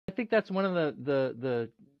think that's one of the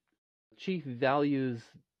chief values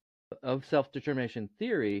of self-determination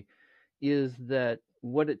theory, is that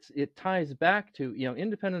what it ties back to,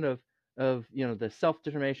 independent of the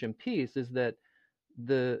self-determination piece, is that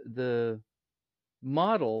the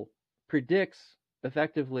model predicts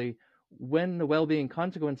effectively when the well-being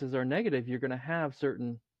consequences are negative, you're going to have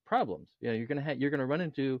certain problems. You're going to run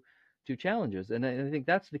into challenges, and I think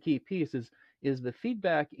that's the key piece. Is the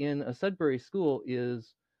feedback in a Sudbury school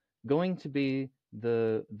is going to be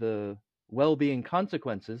the well-being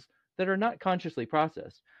consequences that are not consciously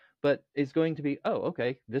processed, but is going to be, oh,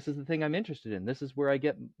 okay, this is the thing I'm interested in. This is where I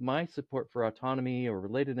get my support for autonomy or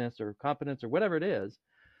relatedness or competence or whatever it is.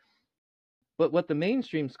 But what the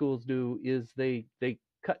mainstream schools do is they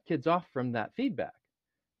cut kids off from that feedback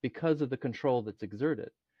because of the control that's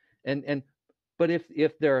exerted. But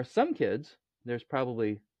if there are some kids, there's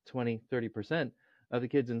probably 20-30% of the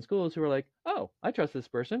kids in schools who are like, oh, I trust this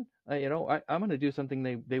person. I'm going to do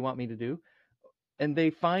something they want me to do. And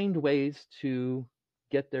they find ways to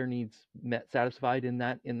get their needs satisfied in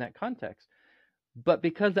that context. But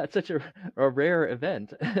because that's such a rare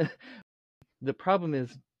event, the problem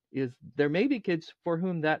is there may be kids for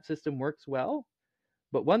whom that system works well,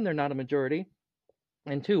 but one, they're not a majority.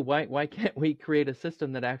 And two, why can't we create a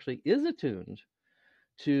system that actually is attuned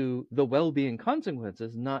to the well-being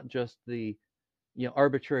consequences, not just the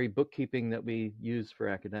arbitrary bookkeeping that we use for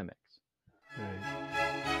academics?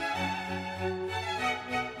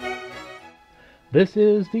 This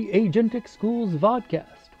is the Agentic Schools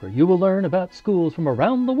Podcast, where you will learn about schools from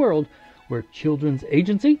around the world where children's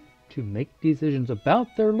agency to make decisions about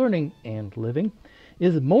their learning and living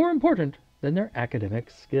is more important than their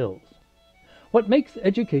academic skills. What makes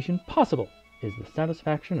education possible is the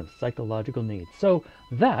satisfaction of psychological needs. So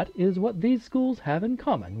that is what these schools have in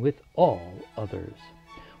common with all others.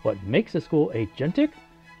 What makes a school agentic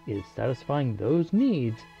is satisfying those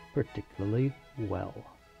needs particularly well.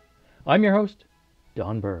 I'm your host,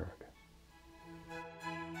 Don Berg.